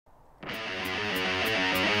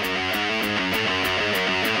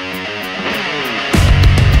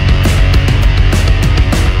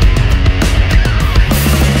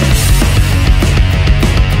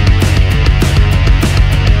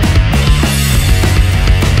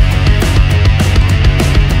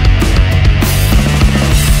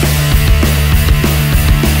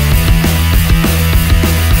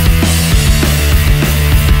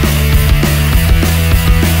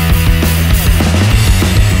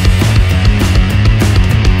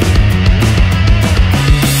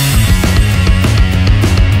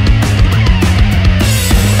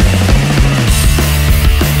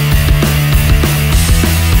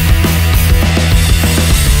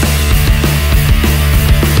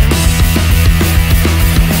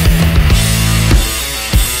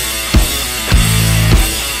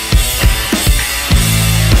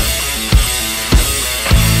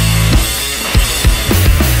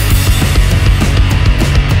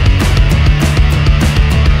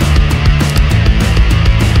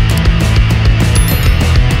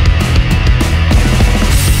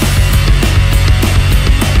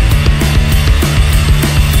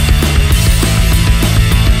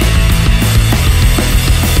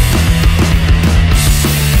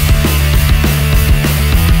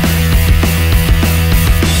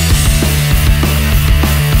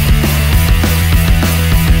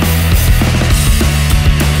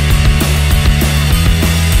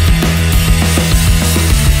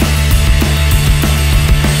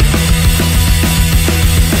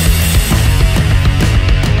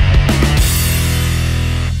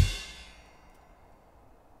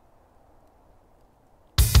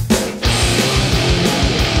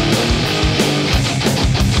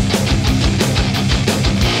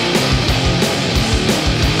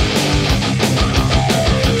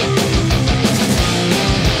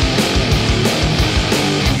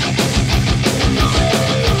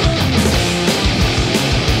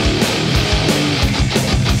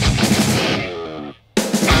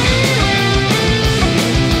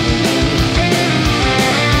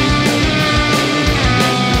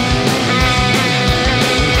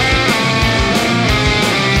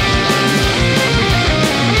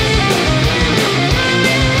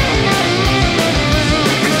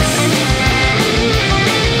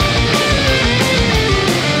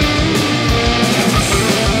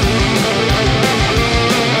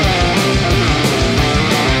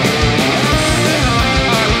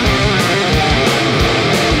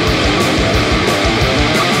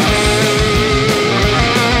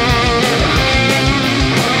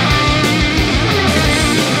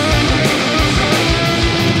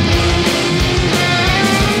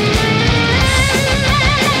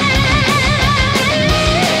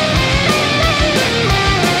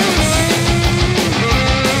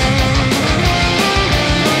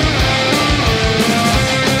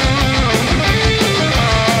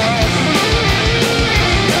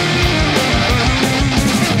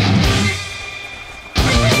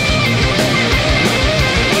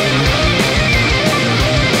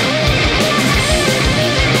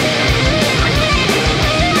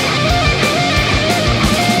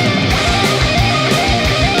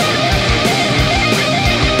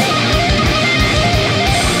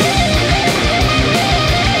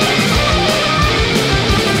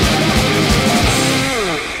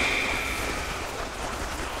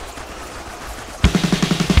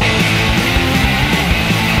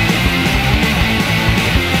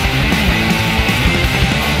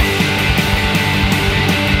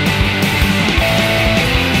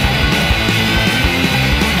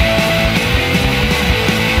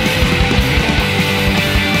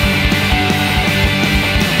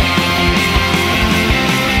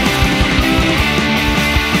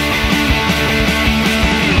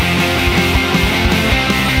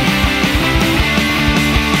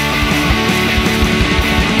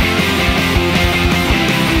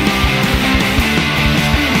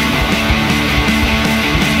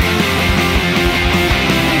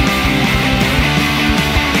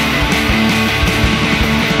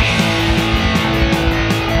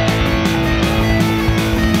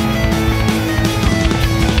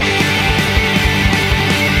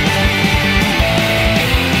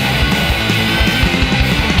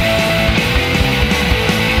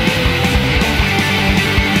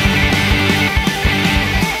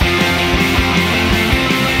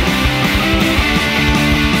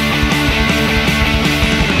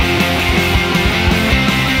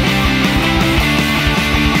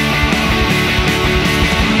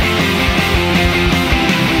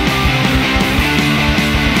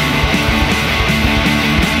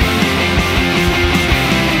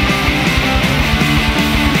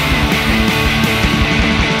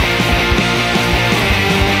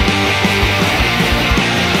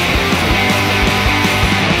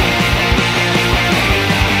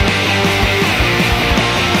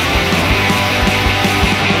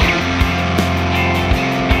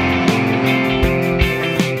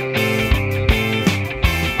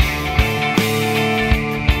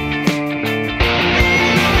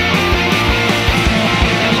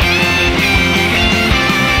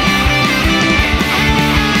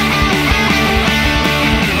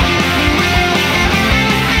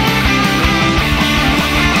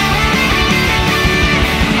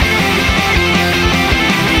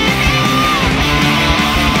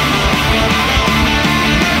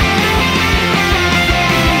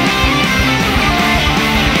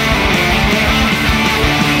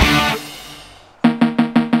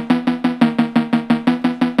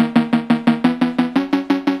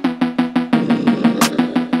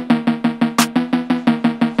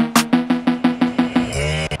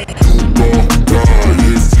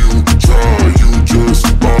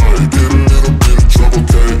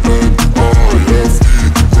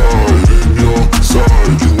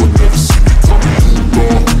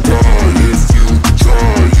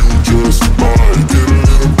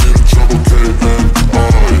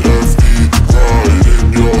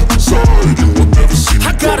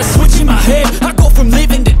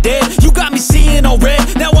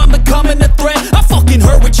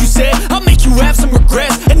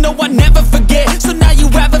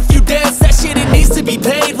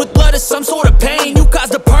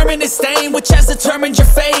determined your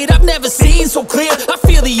fate. I've never seen so clear. I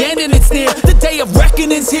feel the end and it's near. The day of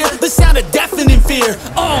reckoning's here. The sound of deafening fear. You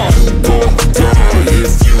gon' die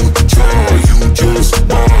if you try. You just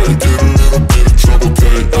might get a little bit of trouble.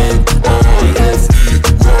 K-N-I-F-E,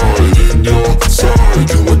 right in your side.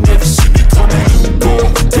 You will never see me coming. You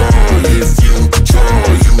gon' die if you try.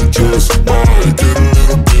 You just might get a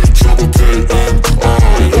little bit of trouble.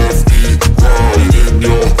 K-N-I-F-E, right in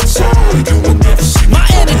your side. You will never see me coming. My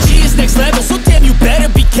energy is next level, so damn you better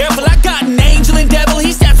be careful. I got an angel and devil,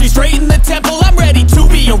 he stabs me straight in the temple. I'm ready to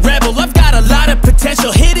be a rebel. I've got a lot of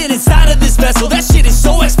potential hidden inside of this vessel. That shit is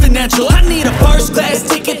so exponential. I need a first class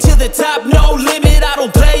ticket to the top, no limit. I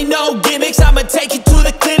don't play no gimmicks, I'ma take you to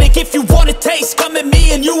the clinic. If you want a taste, come at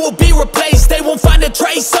me and you will be replaced. They won't find a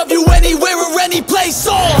trace of you anywhere or any place.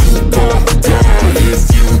 You gon' die if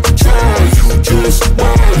you try. You just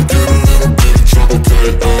might get a little bit of trouble.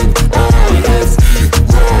 K-N-I-F-E,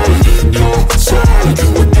 right in your side. You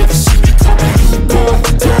will never see me coming. You gon'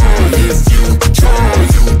 die if you try.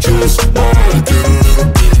 You just might get a little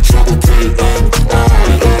bit of trouble. K-N-I-F-E,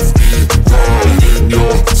 right in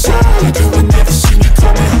your side. You will never see me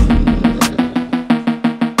coming.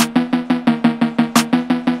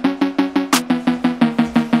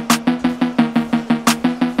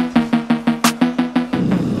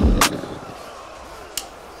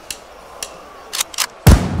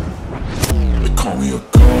 Call me a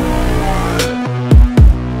god.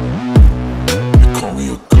 They call me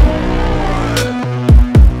a god.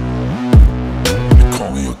 They call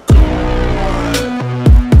me a god.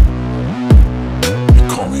 They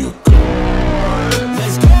call me a god.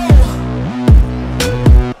 Let's go.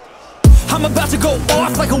 I'm about to go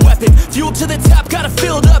off like a weapon. Fuel to the top, got a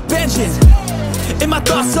filled up engine. In my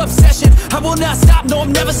thoughts obsession, I will not stop, no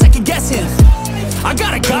I'm never second guessing. I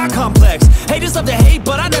got a God complex. Haters love to hate,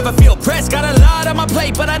 but I never feel pressed. Got a lot on my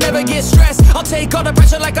plate, but I never get stressed. I'll take all the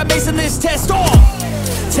pressure like I'm acing this test.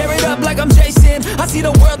 Tear it up like I'm Jason. I see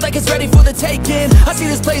the world like it's ready for the taking. I see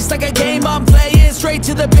this place like a game I'm playing. Straight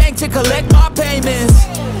to the bank to collect my payments.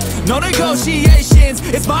 No negotiations,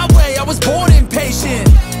 it's my way, I was born impatient.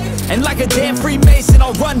 And like a damn Freemason,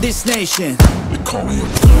 I'll run this nation. They call me a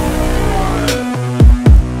god.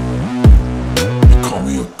 They call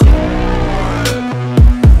me a god.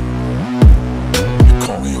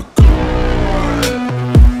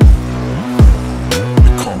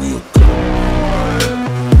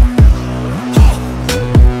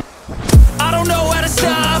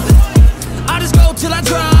 Till I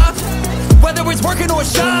drop, whether it's working or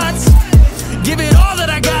shots, give it all that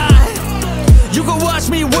I got. You can watch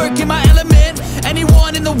me work in my element.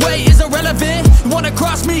 Anyone in the way is irrelevant. You wanna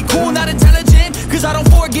cross me, cool, not intelligent, cause I don't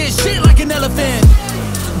forget shit like an elephant.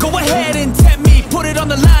 Go ahead and tempt me, put it on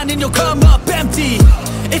the line and you'll come up empty.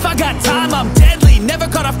 If I got time, I'm deadly, never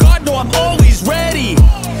caught off guard, no, I'm always ready.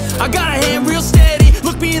 I got a hand real steady,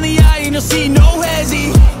 look me in the eye and you'll see no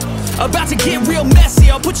hezzy. About to get real messy,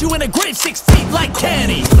 I'll put you in a grave 6 feet like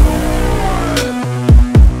Kenny.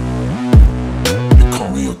 They call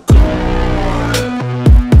me a god.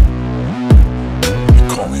 They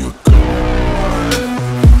call me a god.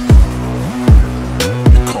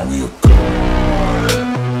 They call me a god.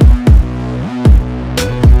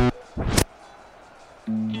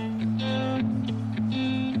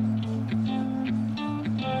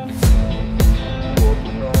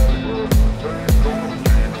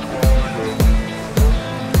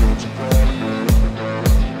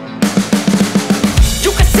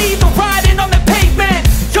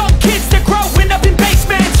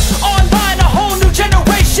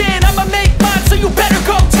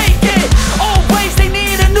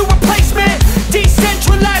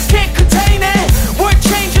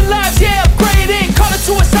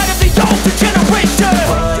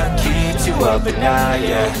 Up at night,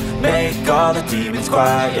 yeah. Make all the demons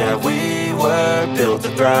quiet, yeah. We were built to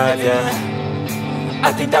thrive, yeah.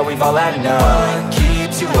 I think that we've all had enough. What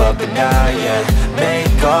keeps you up at night, yeah.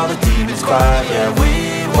 Make all the demons quiet, yeah.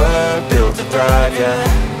 We were built to thrive, yeah.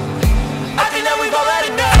 I think that we've all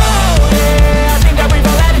had enough. Yeah, I think that we've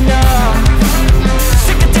all had enough.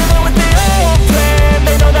 Sick of dealing with the old plan.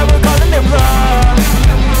 They know that we're calling it wrong.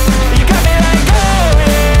 You got me like, oh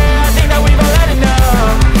yeah, I think that we've all had enough.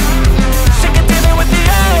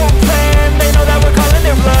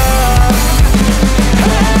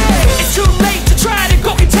 It's too late to try to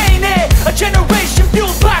go contain it. A generation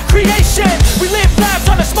fueled by creation. We live lives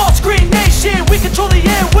on a small screen nation. We control the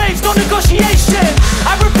airwaves, no negotiation.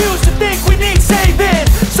 I refuse to think we need saving.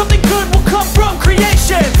 Something good will come from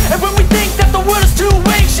creation. And when we think that the world is too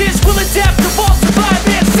anxious, we'll adapt, evolve, survive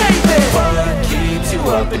and save it.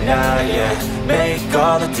 up at night, yeah. Make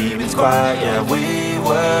all the demons quiet, yeah. We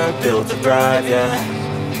were built to thrive, yeah.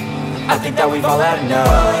 I think that we've all had enough.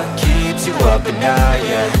 What keeps you up at night,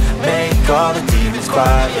 yeah. Make all the demons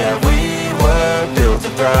quiet, yeah. We were built to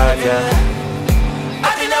thrive, yeah.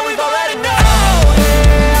 I think that we've all had enough. Oh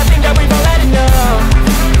yeah, I think that we've all had enough.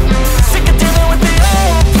 Sick of dealing with the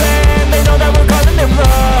old plan. They know that we're calling it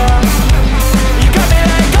wrong. You got me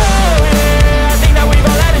like, oh yeah, I think that we've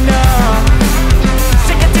all had enough.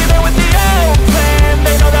 Sick of dealing with the old plan.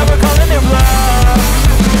 They know that we're calling it wrong.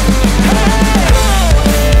 Hey, oh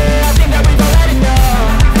yeah, I think that we've all had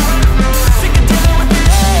enough. Sick of dealing with the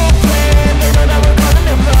old plan. They know that we're calling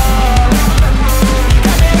it wrong. You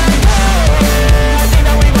got me like, oh yeah, I think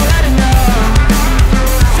that we've all had enough.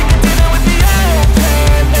 Sick of dealing with the old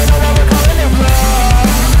plan. They know that we're calling it wrong.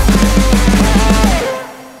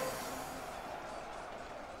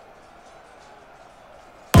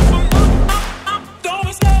 Don't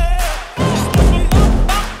be scared.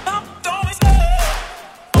 Don't be scared.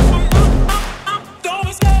 Don't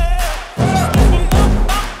be scared.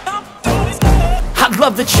 Don't be scared. I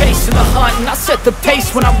love the chase and the hunt, and I set the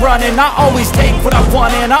pace when I'm running. I always take what I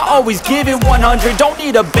want and I always give it 100. Don't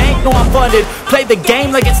need a bank, no I'm funded. Play the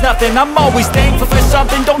game like it's nothing. I'm always thankful for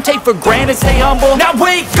something. Don't take for granted, stay humble. Now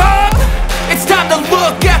wake up! It's time to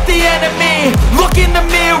look at the enemy. Look in the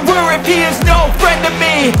mirror if he is no friend to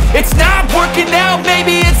me. It's not working out,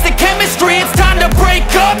 maybe it's the chemistry. It's time to break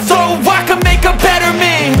up so I can make a better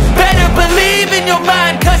me. Better believe in your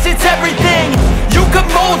mind, cause it's everything. You can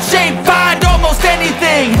mold, shape, find almost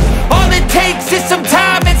anything. All it takes is some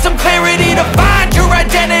time and some clarity to find your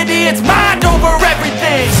identity. It's mind over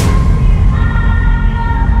everything.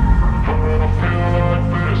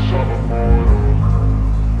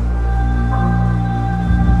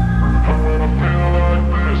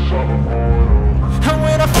 And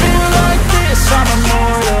when I feel like this, I'm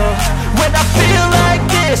immortal. When I feel like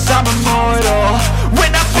this, I'm immortal.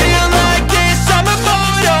 When I feel like this, I'm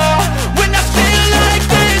immortal. When I feel like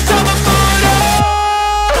this, I'm immortal.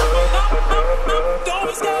 Don't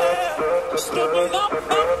be scared. Stupid up,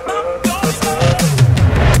 don't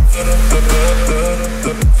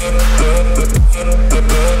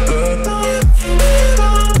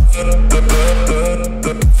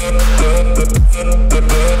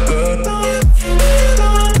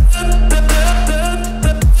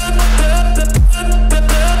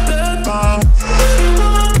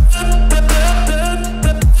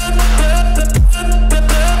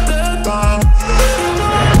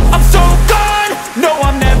I'm so gone, no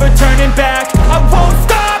I'm never turning back. I won't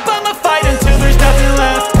stop, I'ma fight until there's nothing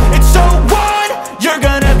left. It's so on, you're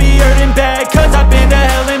gonna be hurting bad, cause I've been to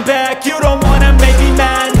hell and back. You don't wanna make me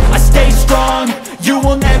mad, I stay strong, you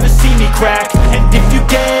will never see me crack. And if you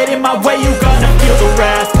get in my way, you're gonna feel the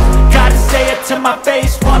wrath. Gotta say it to my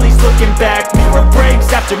face while he's looking back. Mirror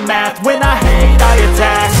breaks after math, when I hate I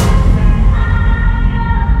attack.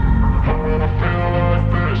 And when I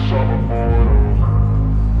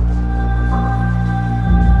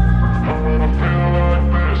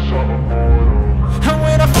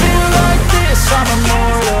feel like this, I'm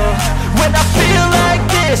immortal. When I feel like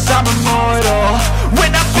this, I'm immortal.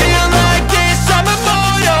 When I feel like this, I'm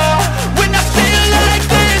immortal. When I feel like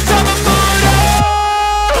this, I'm immortal.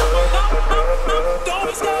 Don't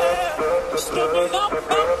be scared. Stupid up,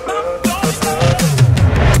 don't be scared.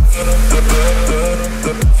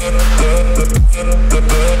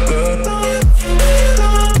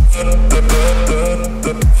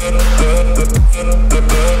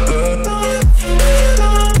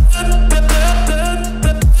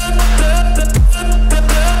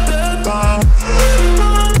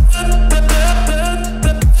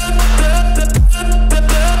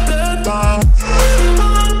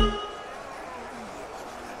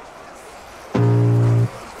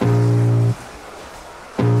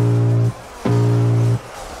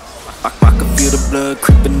 I can feel the blood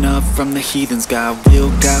creeping up from the heathens. Got will,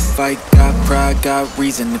 got fight, got pride, got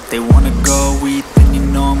reason. If they wanna go eat, then you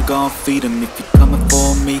know I'm gon' feed them. If you're coming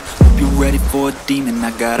for me, hope you're ready for a demon.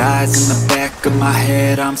 I got eyes in the back of my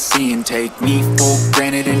head, I'm seeing. Take me for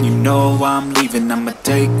granted and you know I'm leaving. I'ma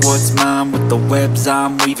take what's mine with the webs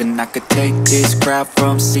I'm weaving. I could take this crowd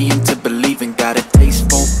from seeing to believing. Got a taste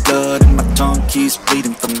for blood and my tongue keeps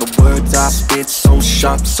bleeding. From the words I spit, so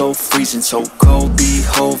sharp, so freezing. So cold,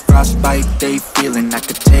 behold, frostbite they feeling. I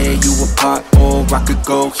could tear you apart or I could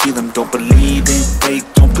go heal them. Don't believe in fate,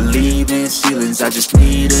 don't believe in ceilings. I just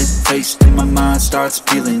need a taste and my mind starts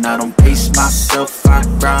feeling. I don't pace myself, I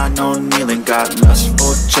grind on kneeling. Got lust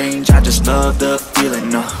for change, I just love the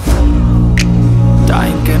feeling. I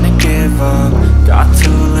ain't gonna give up. Got too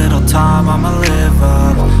little time, I'ma live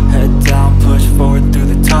up. Head down, push forward through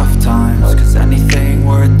the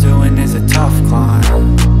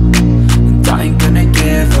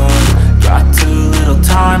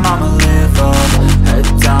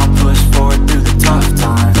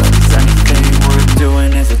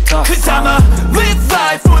live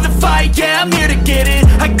life for the fight, yeah, I'm here to get it.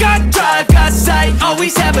 I got drive, got sight,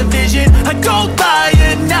 always have a vision. I don't lie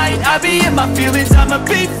at night, I be in my feelings. I'ma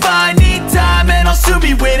be fine, need time and I'll soon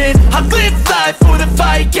be winning. I live life for the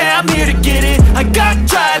fight, yeah, I'm here to get it. I got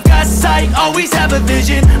drive, got sight, always have a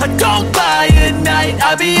vision. I don't lie at night,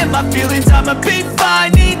 I be in my feelings. I'ma be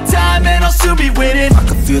fine, need time and I'll soon be winning. I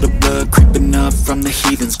can feel the blood creeping up from the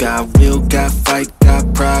heathens. Got will, got fight,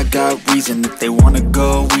 got pride, got reason. If they wanna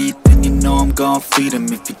go eat, then you know I'm gon' feed them.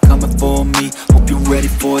 If you're coming for me, hope you're ready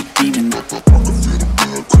for a demon. I can feel the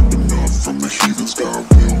blood creeping up from the heathens. Got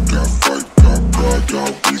will, got fight, got pride,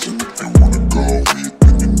 got reason. If they wanna go eat,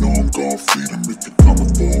 then you know I'm gon' feed them. If you're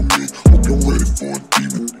coming for me, hope you're ready for a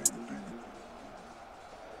demon.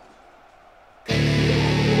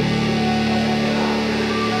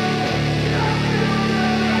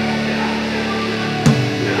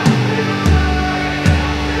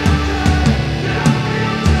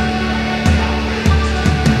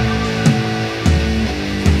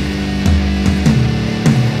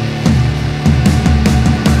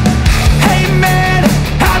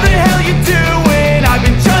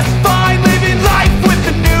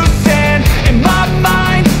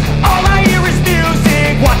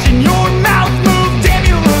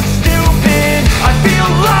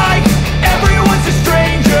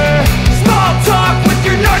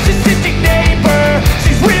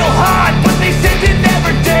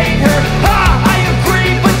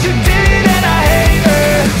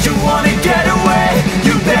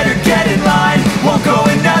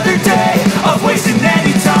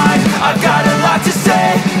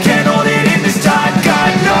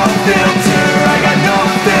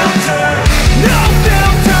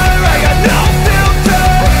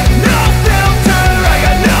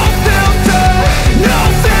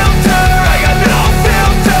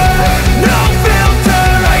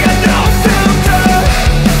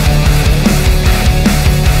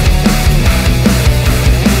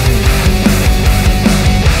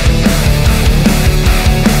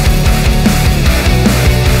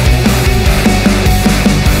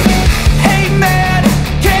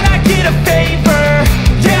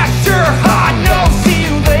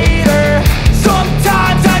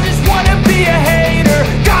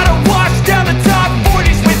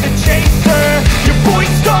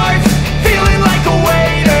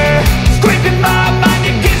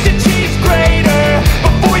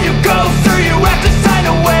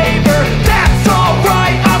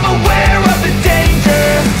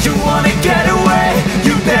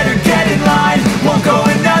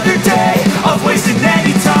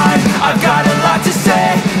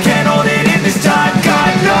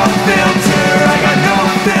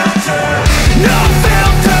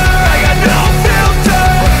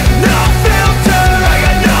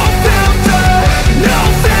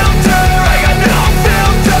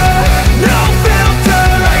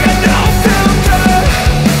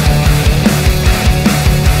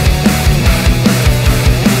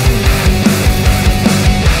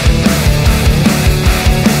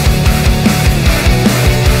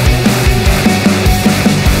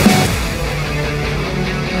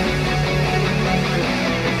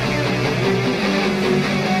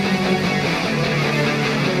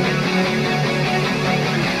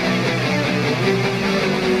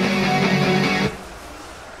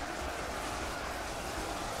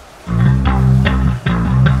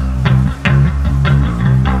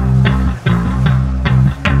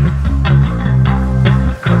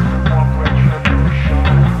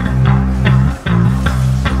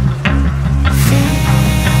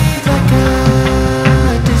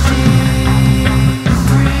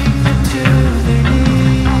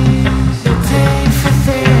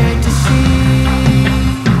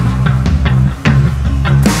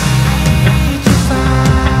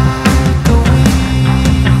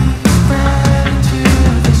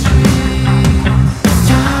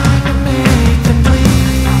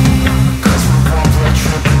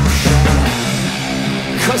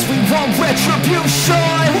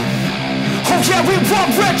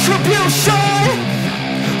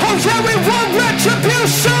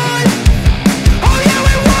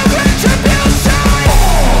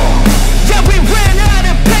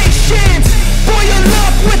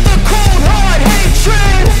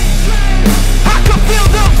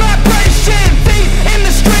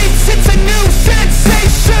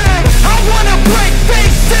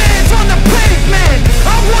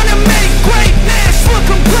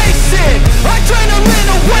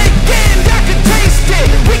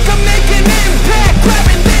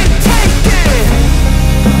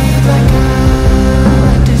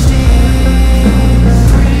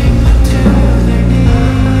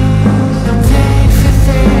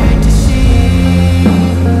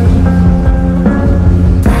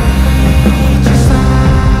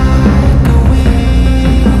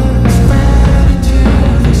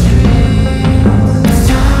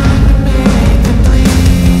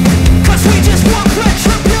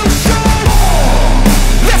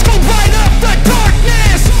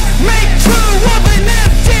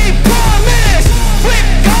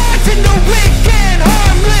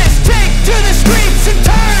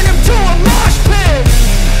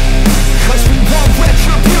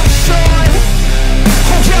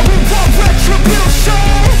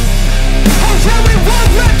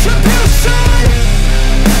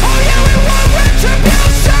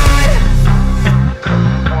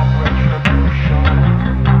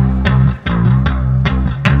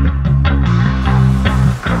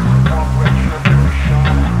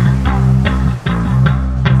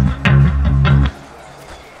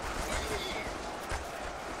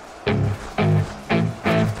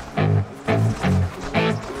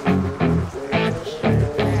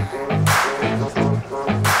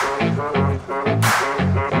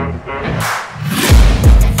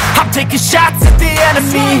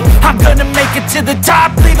 enemy. I'm gonna make it to the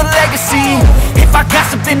top, leave a legacy. If I got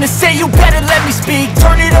something to say, you better let me speak.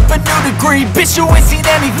 Turn it up a new degree, bitch, you ain't seen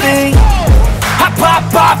anything. I pop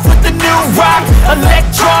off with the new rock,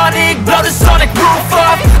 electronic, blow the sonic roof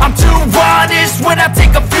up. I'm too honest when I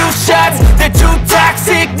take a few shots. They're too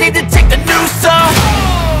toxic, need to take the noose off.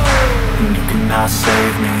 And you cannot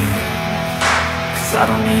save me, 'cause I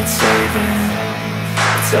don't need saving.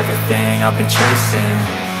 It's everything I've been chasing,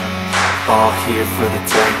 all here for the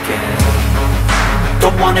taking.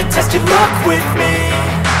 Don't wanna test your luck with me,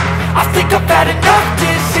 I think I've had enough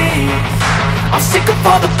disease. I'm sick of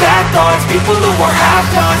all the bad thoughts, people who are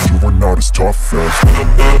half-nots. You are not as tough as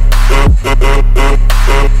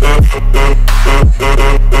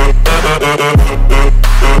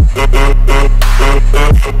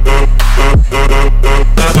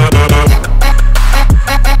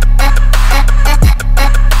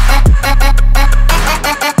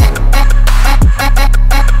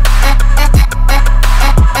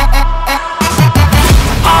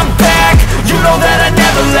I'm back, you know that I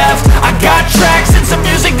never left. I got tracks and some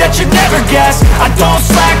music that you never guessed. I don't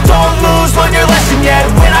slack, don't lose, learn your lesson yet.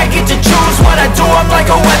 When I get to choose what I do, I'm like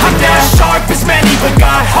a weapon. I'm not sharp as many, but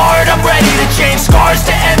got hard, I'm ready to change. Scars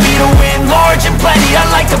to envy, to win large and plenty. I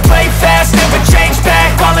like to play fast, never change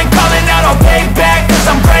back. Calling out, I'll pay back, 'cause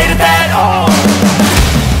I'm great at that. Oh,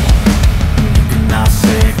 You cannot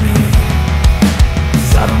save me,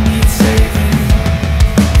 'cause I don't need saving.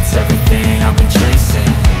 It's everything I've been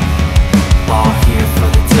chasing, all here for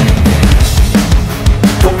the taking.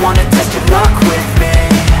 don't wanna test your luck with me,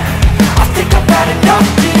 I think I've had enough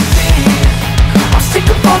disease. I'm sick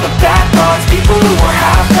of all the bad thoughts, people who are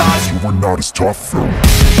half-nots. you are not as tough as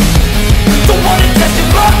Don't wanna test your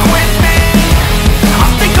luck with me, I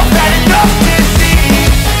think I've had enough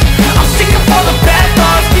disease. I'm sick of all the bad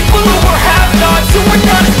thoughts, people who are half-nots, who are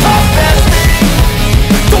not as tough as me.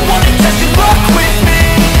 Don't wanna test your luck with me,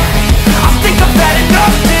 I think I've had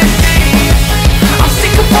enough disease. I'm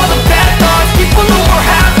sick of all the bad thoughts, people who are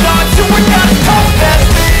half-nots, who are not as tough as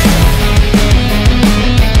me.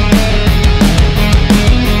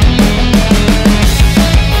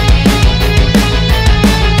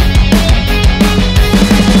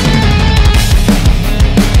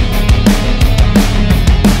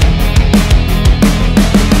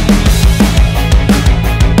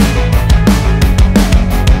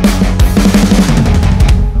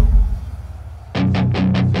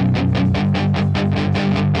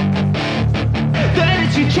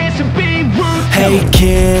 Hey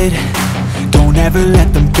kid, don't ever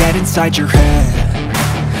let them get inside your head.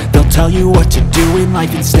 They'll tell you what to do in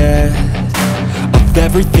life instead of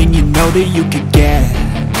everything you know that you could get.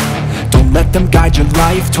 Don't let them guide your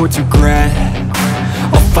life towards regret.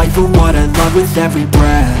 I'll fight for what I love with every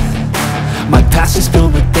breath. My past is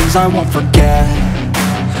filled with things I won't forget.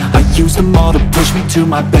 I use them all to push me to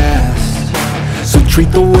my best. So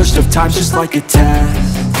treat the worst of times just like a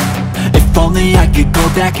test. If only I could go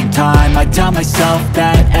back in time, I'd tell myself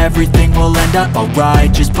that everything will end up alright.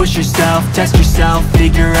 Just push yourself, test yourself,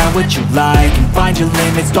 figure out what you like, and find your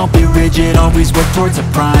limits, don't be rigid, always work towards a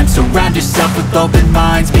prime. Surround yourself with open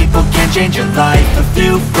minds, people can change your life. A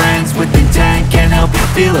few friends with intent can help you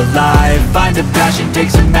feel alive. Find a passion, take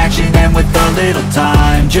some action, and with a little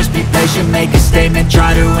time, just be patient, make a statement,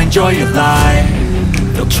 try to enjoy your life.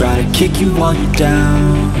 They'll try to kick you while you're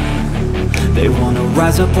down, they wanna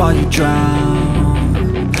rise up while you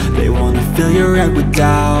drown. They wanna fill your head with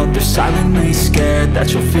doubt. They're silently scared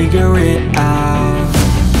that you'll figure it out.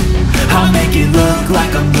 I'll make it look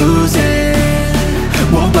like I'm losing,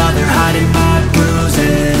 won't bother hiding my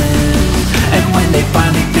bruises. And when they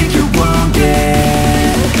finally think you're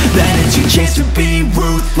wounded, then it's your chance to be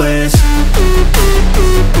ruthless.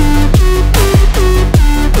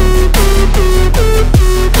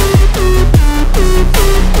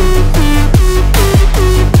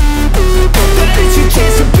 It's your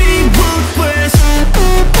chance to be ruthless.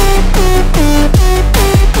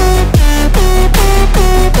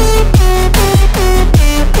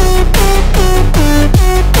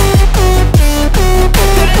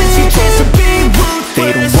 It's your chance to be ruthless.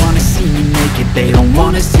 They don't wanna see me make it, they don't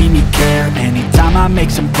wanna see me care. Anytime I make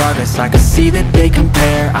some progress, I can see that they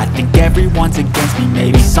compare. I think everyone's against me,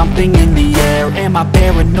 maybe something in the air. Am I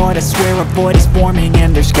paranoid? I swear a void is forming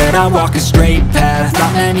and they're scared. I walk a straight path,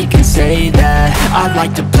 not many can say that. I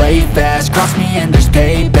like to play fast, cross me and there's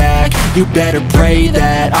payback. You better pray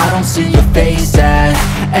that I don't see your face at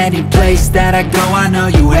any place that I go. I know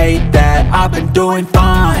you hate that. I've been doing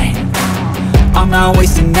fine, I'm not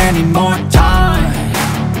wasting any more time.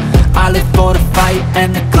 I live for the fight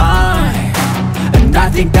and the climb, and I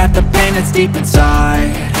think that the pain that's deep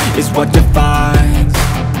inside is what defines.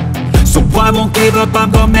 So I won't give up,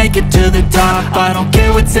 I'm gonna make it to the top. I don't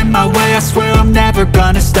care what's in my way, I swear I'm never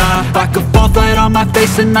gonna stop. I could fall flat on my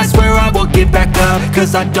face and I swear I will get back up,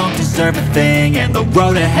 cause I don't deserve a thing and the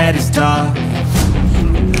road ahead is tough.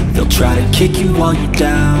 They'll try to kick you while you're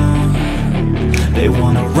down, they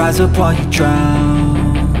wanna rise up while you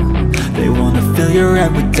drown. They wanna fill your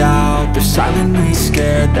head with doubt, they're silently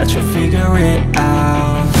scared that you'll figure it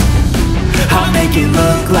out. I'll make it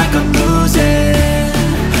look like I'm losing,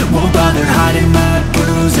 won't bother hiding my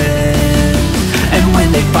bruises. And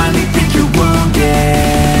when they finally think you're wounded,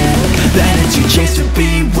 then it's your chance to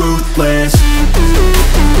be ruthless.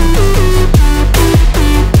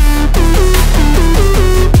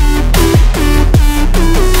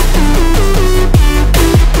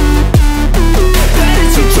 Then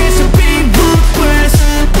it's your chance to be ruthless.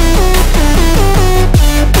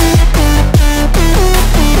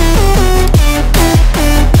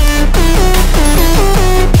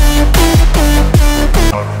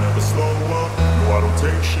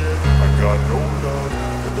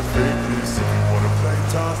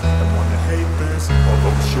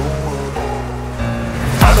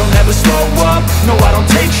 Slow up, no I don't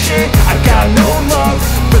take shit, I got no love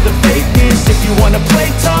for the fakeness. If you wanna play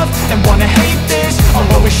tough and wanna hate this, I'll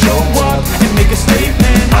always show up and make a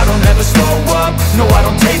statement. I don't ever slow up, no I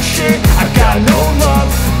don't take shit, I got no love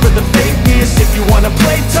for the fakeness. If you wanna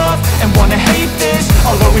play tough and wanna hate this,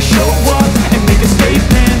 I'll always show up and make a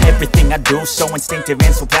statement. Everything I do so instinctive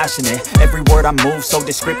and so passionate, every word I move so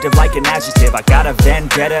descriptive like an adjective. I got a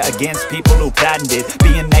vendetta against people who patented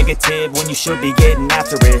being negative when you should be getting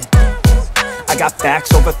after it. I got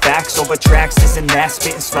facts over tracks, this and that,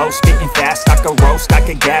 spitting slow, spitting fast. I could roast, I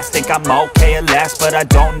could gas, think I'm okay at last, but I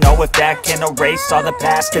don't know if that can erase all the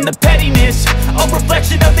past. And the pettiness, a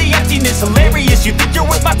reflection of the emptiness. Hilarious, you think you're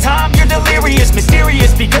worth my time, you're delirious.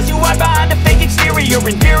 Mysterious, because you hide behind a fake exterior.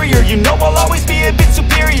 Inferior, you know I'll always be a bit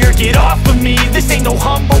superior. Get off of me, this ain't no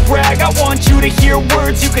humble brag. I want you to hear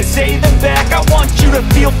words, you can say them back. I want you to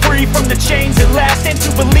feel free from the chains at last, and to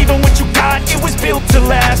believe in what you got, it was built to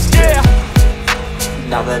last, yeah.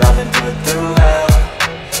 Now that I've been through hell,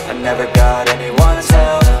 I never got anyone's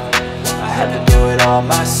help, I had to do it all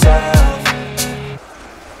myself.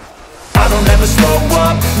 I don't ever slow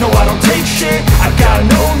up, no I don't take shit, I got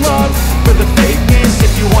no love for the fakeness.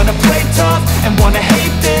 If you wanna play tough and wanna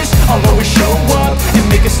hate this, I'll always show up and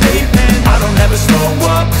make a statement. I don't ever slow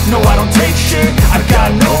up, no I don't take shit, I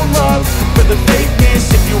got no love for the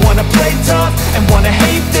fakeness. If you wanna play tough and wanna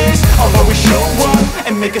hate this, I'll always show up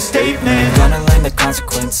and make a statement. Gonna learn the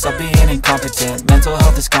consequence of being incompetent. Mental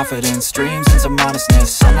health is confidence, dreams and some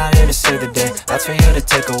honestness. I'm not here to save the day, that's for you to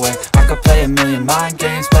take away. I could play a million mind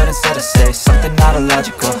games, but instead I say something not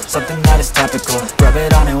illogical, something that is topical. Rub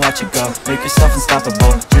it on and watch it go, make yourself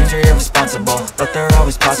unstoppable. Dreams are irresponsible, but they're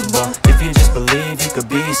always possible. If you just believe, you could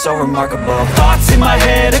be so remarkable. Thoughts in my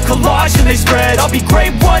head, a collage and they spread. I'll be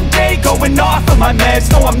great one day, going off of my meds.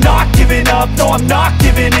 No, I'm not giving up, no, I'm not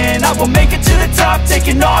giving in. I will make it to the top,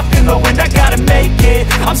 taking off in the wind. I gotta make it,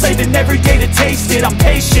 I'm saving every day to taste it. I'm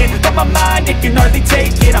patient, but my mind, it can hardly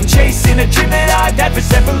take it. I'm chasing a dream that I've had for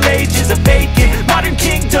several ages. A vacant, modern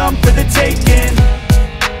kingdom for the taking.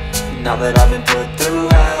 Now that I've been put through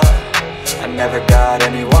hell, I never got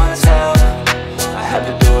anyone's help, I had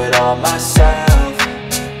to do it all myself.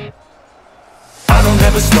 I don't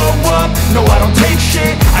ever slow up, no I don't take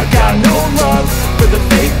shit, I got no love for the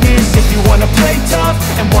fakeness. If you wanna play tough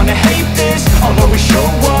and wanna hate this, I'll always show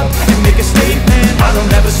up and make a statement. I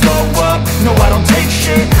don't ever slow up, no I don't take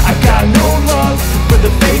shit, I got no love for the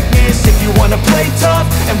fakeness. If you wanna play tough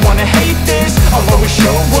and wanna hate this, I'll always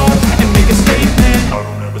show up and make a statement. I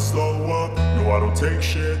don't ever slow up, no I don't take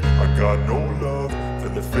shit, I got no love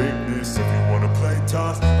for the fakeness. If you wanna play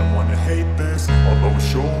tough and wanna hate this, I'll always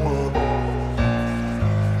show up.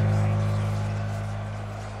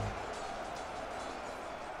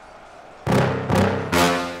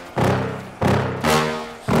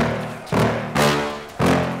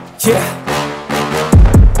 Yeah.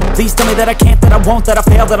 Please tell me that I can't, that I won't, that I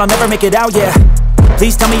fail, that I'll never make it out, yeah.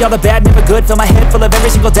 Please tell me all the bad, never good, fill my head full of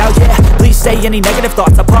every single doubt, yeah. Please say any negative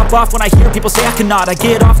thoughts, I pop off when I hear people say I cannot. I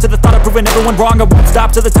get off to the thought of proving everyone wrong, I won't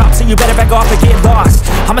stop to the top, so you better back off or get lost.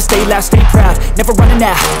 I'ma stay loud, stay proud, never running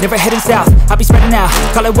out, never heading south. I'll be spreading out,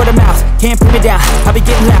 call it word of mouth, can't put me down, I'll be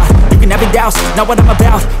getting loud. You can have it douse, not what I'm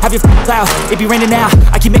about, have your cloud, it be raining now.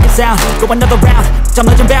 I keep making sound, go another round, I'm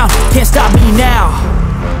legend bound, can't stop me now.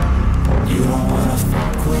 You don't wanna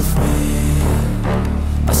fuck with me,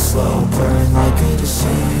 a slow burn like a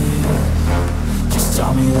disease. Just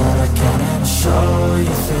tell me that I can and show you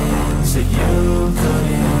things that you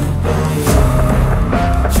couldn't believe.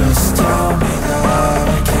 Just tell me that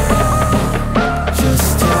I can.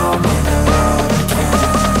 Just tell me that I can.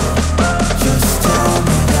 Just tell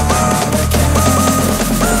me that I can.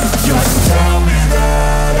 Just tell me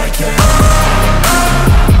that I can.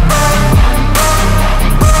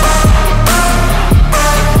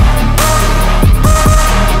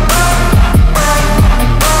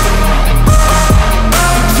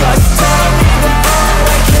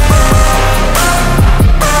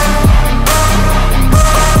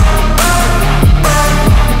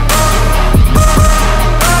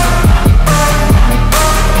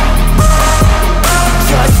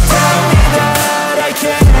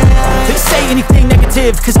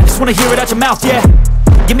 Cause I just wanna hear it out your mouth, yeah.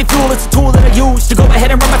 Give me fuel, it's a tool that I use to go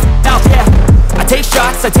ahead and run my mouth, yeah. I take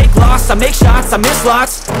shots, I take loss, I make shots, I miss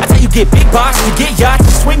lots. That's how you get big box, you get yachts,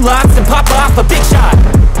 you swing lots and pop off a big shot.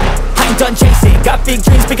 I ain't done chasing, got big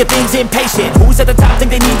dreams, bigger things, impatient. Who's at the top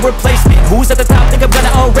think they need replacement? Who's at the top think I'm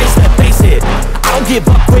gonna erase them? Face it, I don't give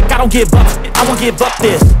up quick, I don't give up, I won't give up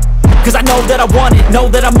this. Cause I know that I want it, know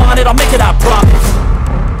that I'm on it, I'll make it, I promise.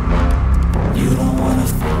 You don't wanna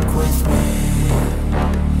fuck with me.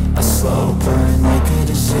 A slow burn like a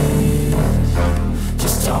disease.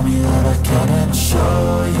 Just tell me that I can and I'll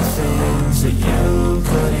show you things that you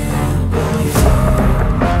couldn't believe.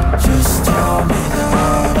 Just tell me that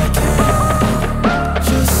I can.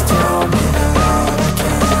 Just tell me that I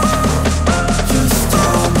can. Just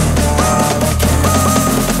tell me that I can.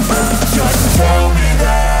 Just tell me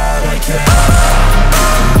that I can.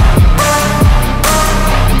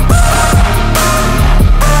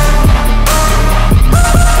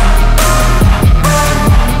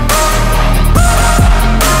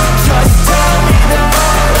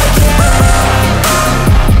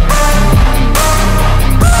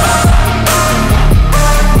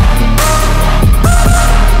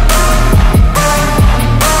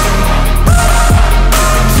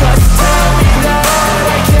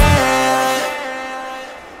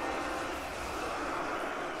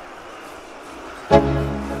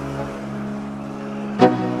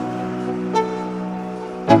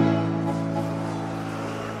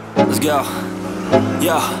 Let's go.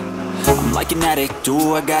 Yo, I'm like an addict,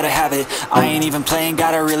 do I gotta have it. I ain't even playing,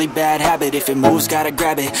 got a really bad habit. If it moves, gotta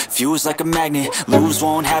grab it, fuse like a magnet. Lose,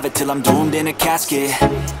 won't have it till I'm doomed in a casket.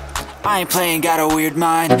 I ain't playing, got a weird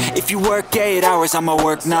mind. If you work 8 hours, I'ma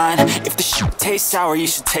work 9. If the shit tastes sour, you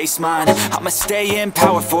should taste mine. I'ma stay in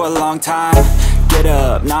power for a long time. Get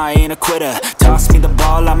up, nah, I ain't a quitter. Toss me the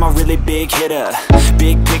ball, I'm a really big hitter.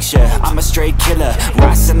 Big picture, I'm a straight killer.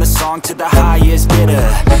 Rising the song to the highest bidder.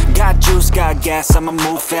 Got juice, got gas, I'ma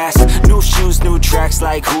move fast. New shoes, new tracks,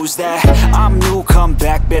 like who's that? I'm new, come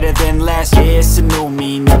back, better than last. Yeah, it's a new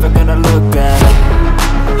me, never gonna look back.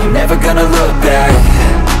 Never gonna look back.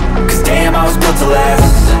 Cause damn, I was built to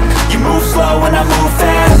last. You move slow and I move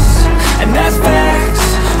fast, and that's facts.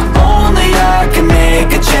 Only I can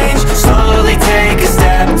make a change. Slowly take a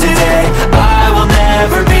step today. I will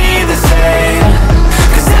never be the same.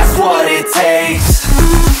 Cause that's what it takes.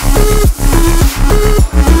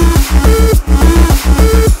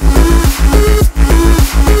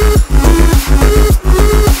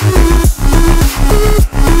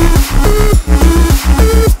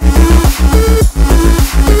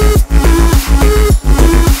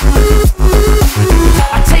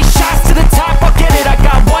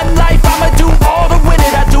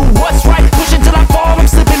 Push until I fall, I'm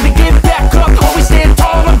slipping to get back up. Always stand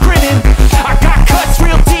tall, I'm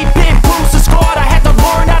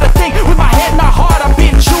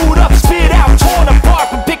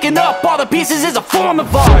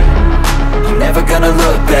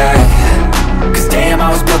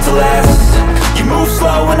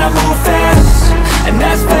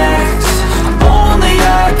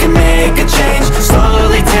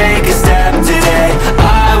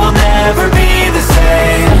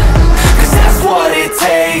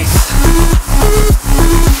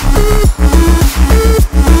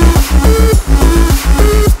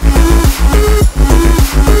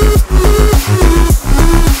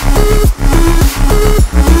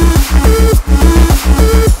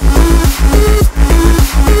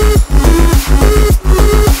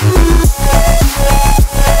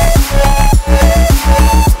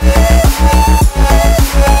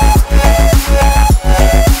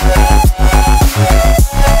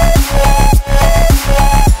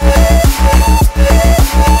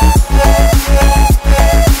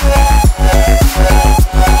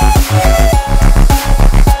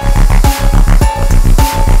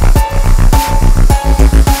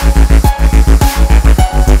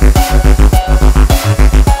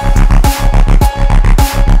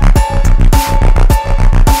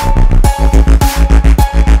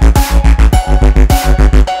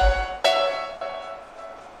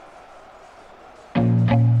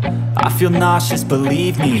cautious,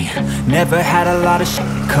 believe me. Never had a lot of shit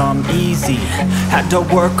come easy. Had to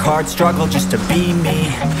work hard, struggle just to be me.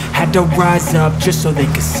 Had to rise up just so they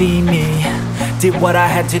could see me. Did what I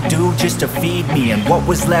had to do just to feed me, and what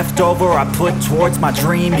was left over I put towards my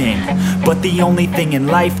dreaming. But the only thing in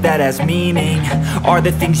life that has meaning are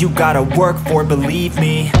the things you gotta work for, believe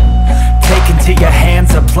me. Take into your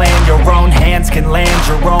hands a plan, your own hands can land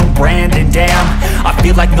your own brand. And damn, I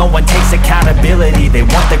feel like no one takes accountability. They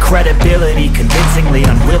want the credibility, convincingly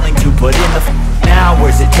unwilling to put in the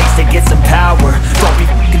hours it takes to get some power. Don't be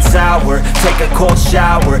f***ing sour, take a cold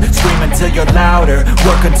shower. Scream until you're louder,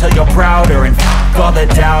 work until you're prouder. And f*** all the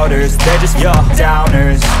doubters, they're just your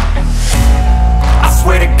downers. I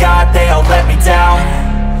swear to God they all let me down.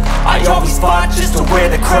 I always fought just to wear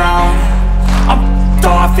the crown. I'm f***ed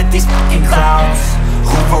off at these f***ing clowns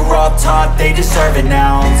who were all taught they deserve an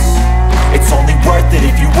ounce. It's only worth it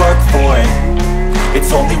if you work for it.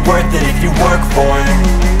 It's only worth it if you work for it.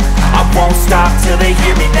 I won't stop till they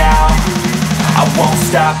hear me now. I won't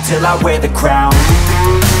stop till I wear the crown.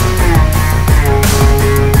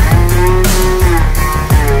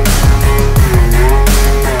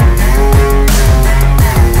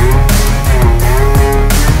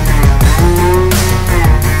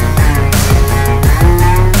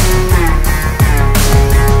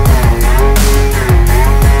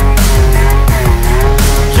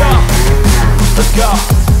 Let's go.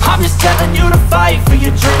 I'm just telling you to fight for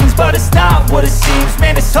your dreams, but it's not what it seems.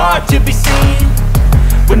 Man, it's hard to be seen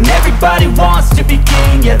when everybody wants to be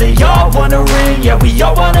king. Yeah, they all wanna ring, yeah, we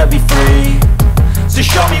all wanna be free. So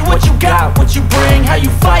show me what you got, what you bring, how you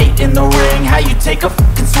fight in the ring, how you take a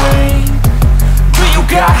fucking swing. Do you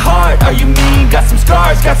got heart, are you mean? Got some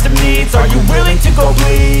scars, got some needs, are you willing to go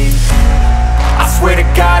bleed? I swear to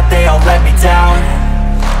God they all let me down.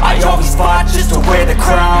 I always fought just to wear the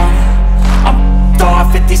crown. I'm f***ed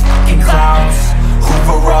off at these f***ing clowns who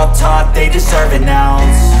were all taught they deserve an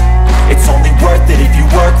ounce. It's only worth it if you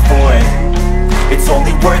work for it. It's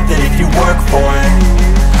only worth it if you work for it.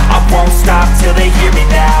 I won't stop till they hear me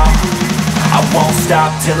now. I won't stop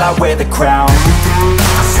till I wear the crown.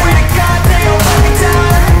 I swear to God they all let me down.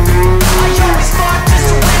 I always fought just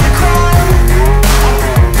to wear the crown.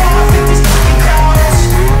 I'm f***ed off at these f***ing clowns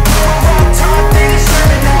who were all taught they deserve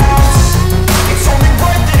an ounce. It's only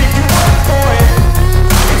worth it if you work for it.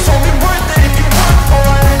 It's only worth it if you work for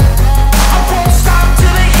it. I won't stop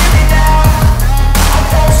till they hear me now. I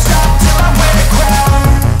won't stop till I wear the crown.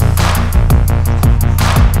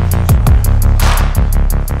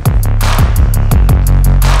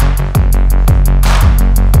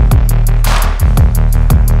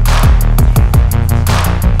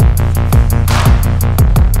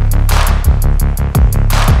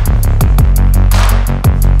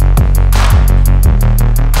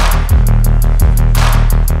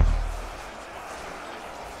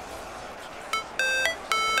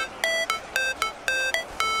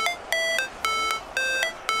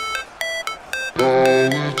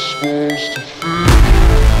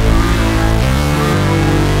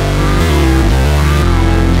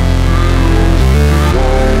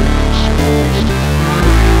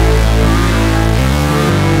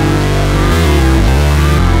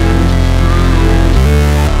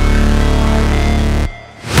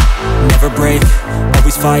 Never break,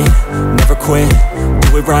 always fight, never quit,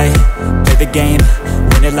 do it right, play the game,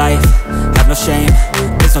 win it life, have no shame,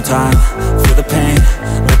 there's no time, feel the pain,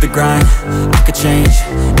 live the grind, I could change,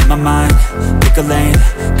 in my mind, pick a lane,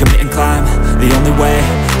 commit and climb, the only way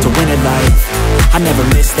to win it life. I never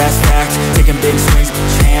miss, that's fact, taking big swings,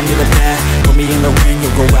 hand me the bat, put me in the ring,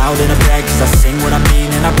 you'll go out in a bag, cause I sing what I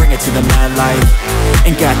mean and I bring it to the mad light.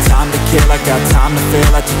 Ain't got time to kill, I got time to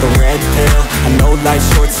feel, I took the red pill, I know life's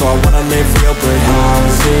short so I wanna live real, but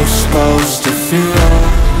how's it supposed to feel?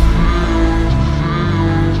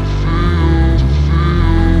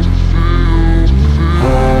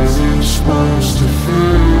 How's it supposed to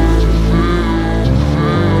feel?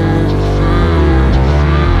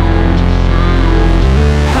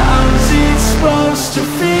 How's it supposed to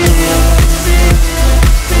feel?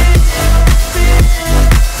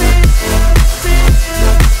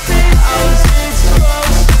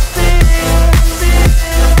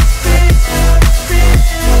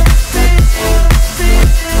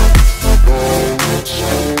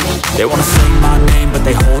 They wanna say my name, but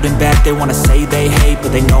they hold holding back. They wanna say they hate,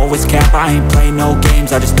 but they know it's cap. I ain't play no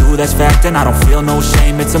games, I just do that's fact. And I don't feel no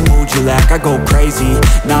shame, it's a mood you lack. I go crazy,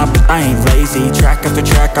 nah, but I ain't lazy. Track after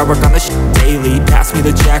track, I work on this shit daily. Pass me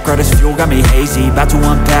the jack, right as fuel, got me hazy. About to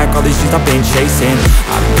unpack all these things I've been chasing.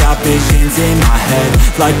 I've got visions in my head,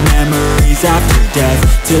 like memories after death.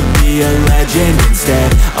 To be a legend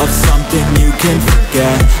instead of something you can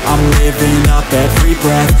forget. I'm living up every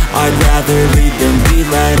breath, I'd rather lead than be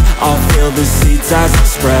led. I'll feel the seeds as I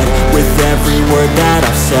spread, with every word that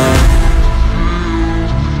I've said.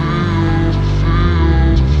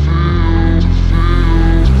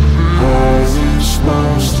 How's it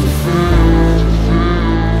supposed to feel?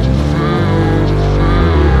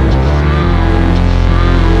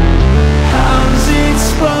 How's it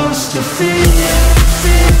supposed to feel?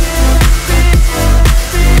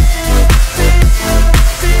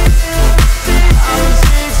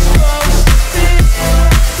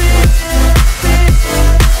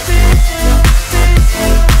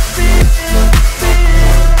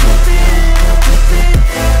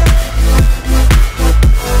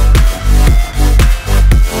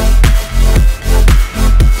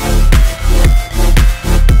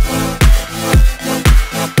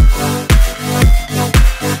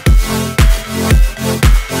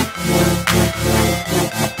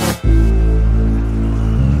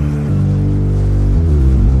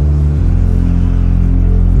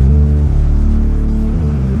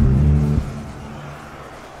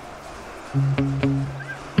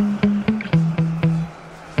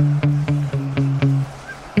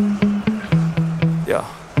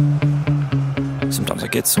 Sometimes I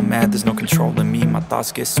get so mad, there's no controlling me. My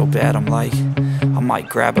thoughts get so bad, I'm like, I might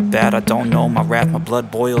grab a bat, I don't know. My wrath, my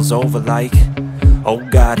blood boils over like, oh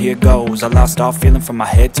God, here goes. I lost all feeling from my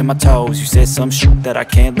head to my toes. You said some shit that I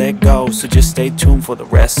can't let go, so just stay tuned for the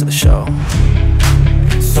rest of the show.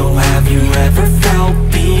 So have you ever felt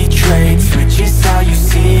betrayed? Switches how you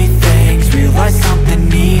see things, realize something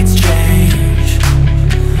needs change.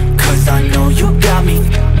 Cause I know you got me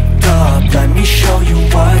f***ed up, let me show you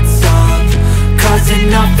what's up. Cause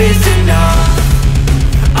enough is enough.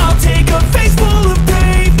 I'll take a face full of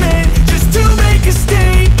pavement just to make a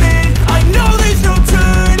statement. I know there's no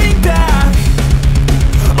turning back.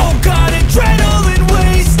 Oh God, adrenaline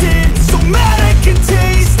wasted, so mad I can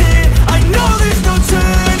taste it. I know there's no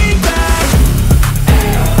turning back.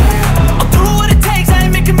 I'll do what it takes, I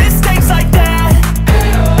ain't making mistakes like that.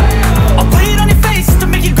 I'll play it on your face to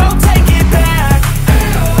make you go take it back.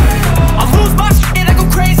 I'll lose my shit, I go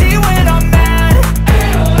crazy when I'm mad.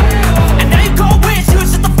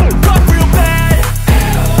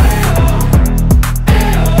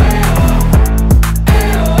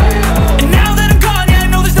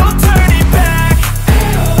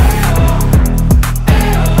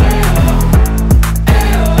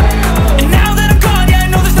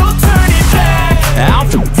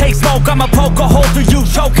 I'ma poke a hole through you,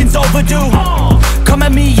 choking's overdue. Come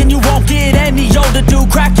at me and you won't get any older, dude.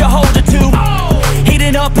 Crack your holder too.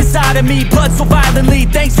 Heating up inside of me, blood so violently.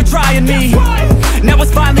 Thanks for trying me. Now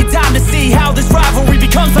it's finally time to see how this rivalry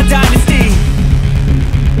becomes a dynasty.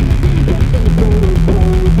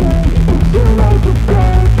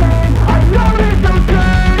 I know there's no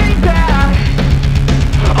turning back.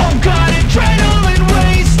 Oh God, adrenaline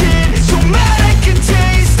wasted, so mad I can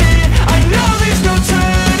taste it. I know there's no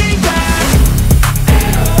turning back.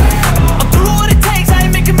 I'll do what it takes, I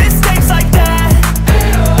ain't making mistakes like that.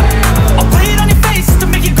 I'll play it on your face to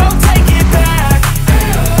make you go take it back.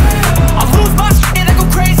 I'll lose my shit, I go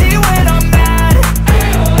crazy when I'm mad.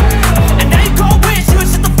 And now you go wish you would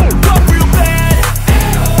shut the fuck up real bad.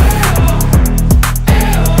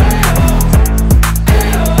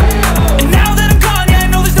 And now that I'm gone, yeah, I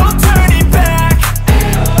know there's no turning back.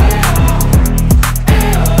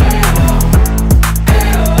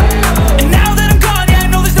 And now that I'm gone, yeah, I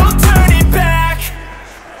know there's no turning back.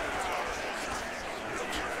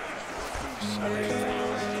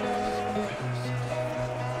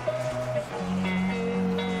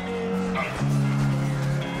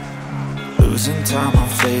 Losing time, I'm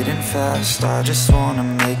fading fast. I just wanna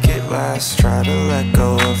make it last. Try to let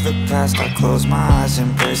go of the past. I close my eyes,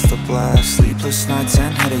 embrace the blast. Sleepless nights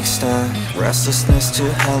and headaches stack. Restlessness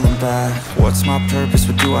to hell and back. What's my purpose?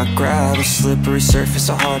 What do I grab? A slippery surface,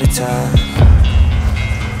 a heart attack.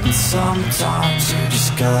 And sometimes you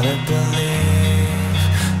just gotta believe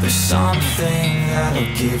there's something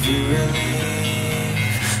that'll give you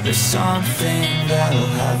relief. There's something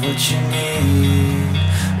that'll have what you need,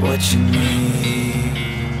 what you need.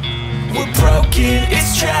 We're broken,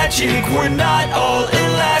 it's tragic, we're not all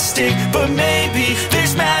elastic, but maybe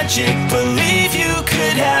there's magic. Believe you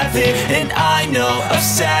could have it. And I know of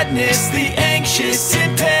sadness, the anxious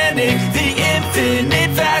and panic, the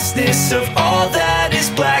infinite vastness of all that is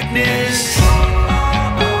blackness.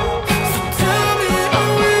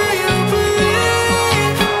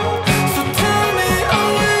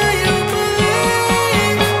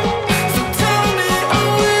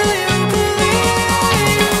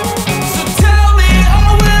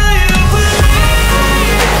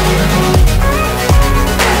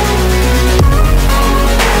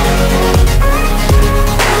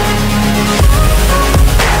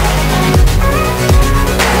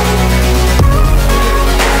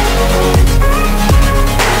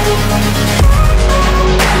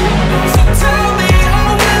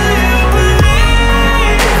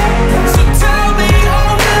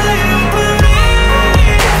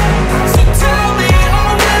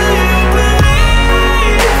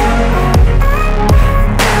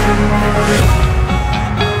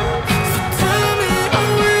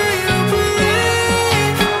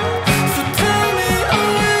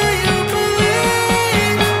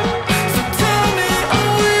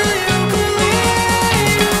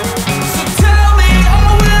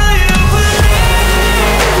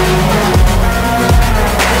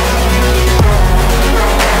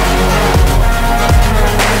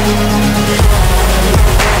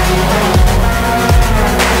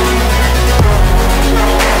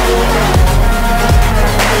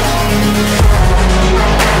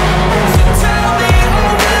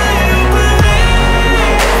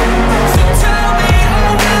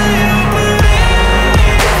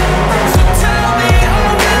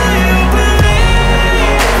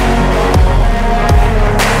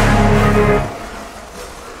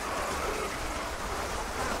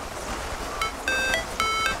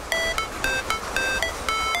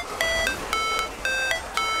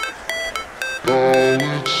 How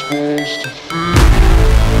it's supposed to feel.